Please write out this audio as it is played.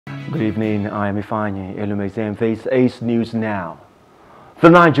Good evening, I am Ifeanyi Elumeze. This is News Now. The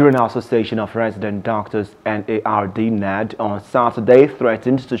Nigerian Association of Resident Doctors, NARD, NARD, on Saturday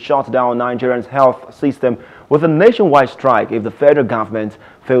threatened to shut down Nigeria's health system with a nationwide strike if the federal government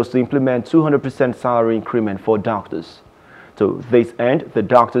fails to implement 200% salary increment for doctors. To this end, the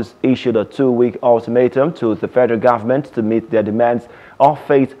doctors issued a 2-week ultimatum to the federal government to meet their demands or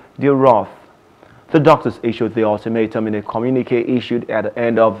face their wrath. The doctors issued the ultimatum in a communique issued at the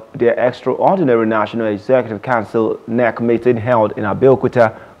end of their extraordinary National Executive Council NEC meeting held in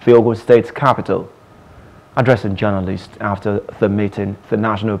Abeokuta, the Ogun State capital. Addressing journalists after the meeting, the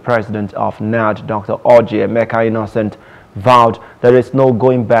national president of NARD, Dr. Oji Emeka Innocent, vowed there is no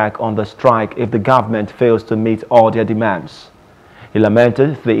going back on the strike if the government fails to meet all their demands. He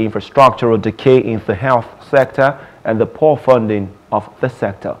lamented the infrastructural decay in the health sector and the poor funding of the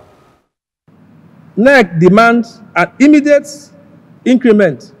sector. NEC demands an immediate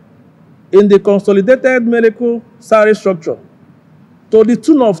increment in the consolidated medical salary structure to the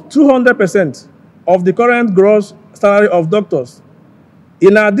tune of 200% of the current gross salary of doctors,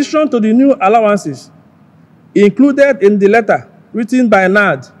 in addition to the new allowances included in the letter written by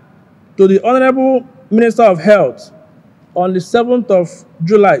NARD to the Honorable Minister of Health on the 7th of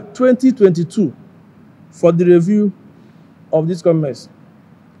July 2022 for the review of this comments.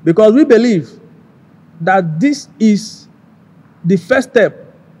 Because we believe that this is the first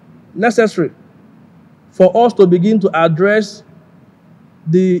step necessary for us to begin to address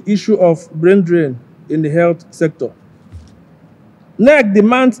the issue of brain drain in the health sector. NEC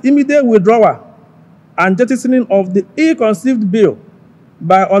demands immediate withdrawal and jettisoning of the ill-conceived bill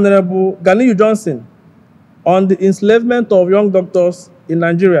by Honorable Ganiyu Johnson on the enslavement of young doctors in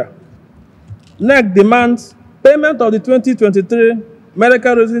Nigeria. NEC demands payment of the 2023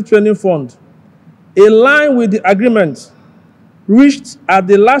 Medical Residency Training Fund in line with the agreement reached at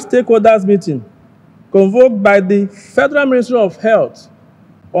the last stakeholders meeting convoked by the Federal Ministry of Health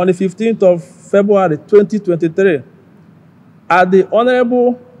on the 15th of February 2023 at the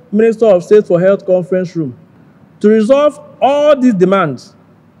Honorable Minister of State for Health Conference Room to resolve all these demands,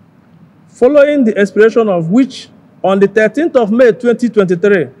 following the expiration of which on the 13th of May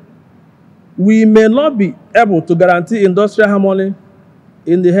 2023, we may not be able to guarantee industrial harmony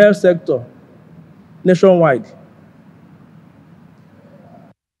in the health sector nationwide.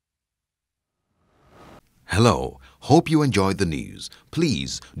 Hello, hope you enjoyed the news.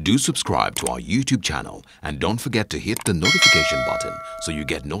 Please do subscribe to our YouTube channel and don't forget to hit the notification button so you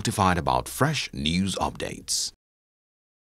get notified about fresh news updates.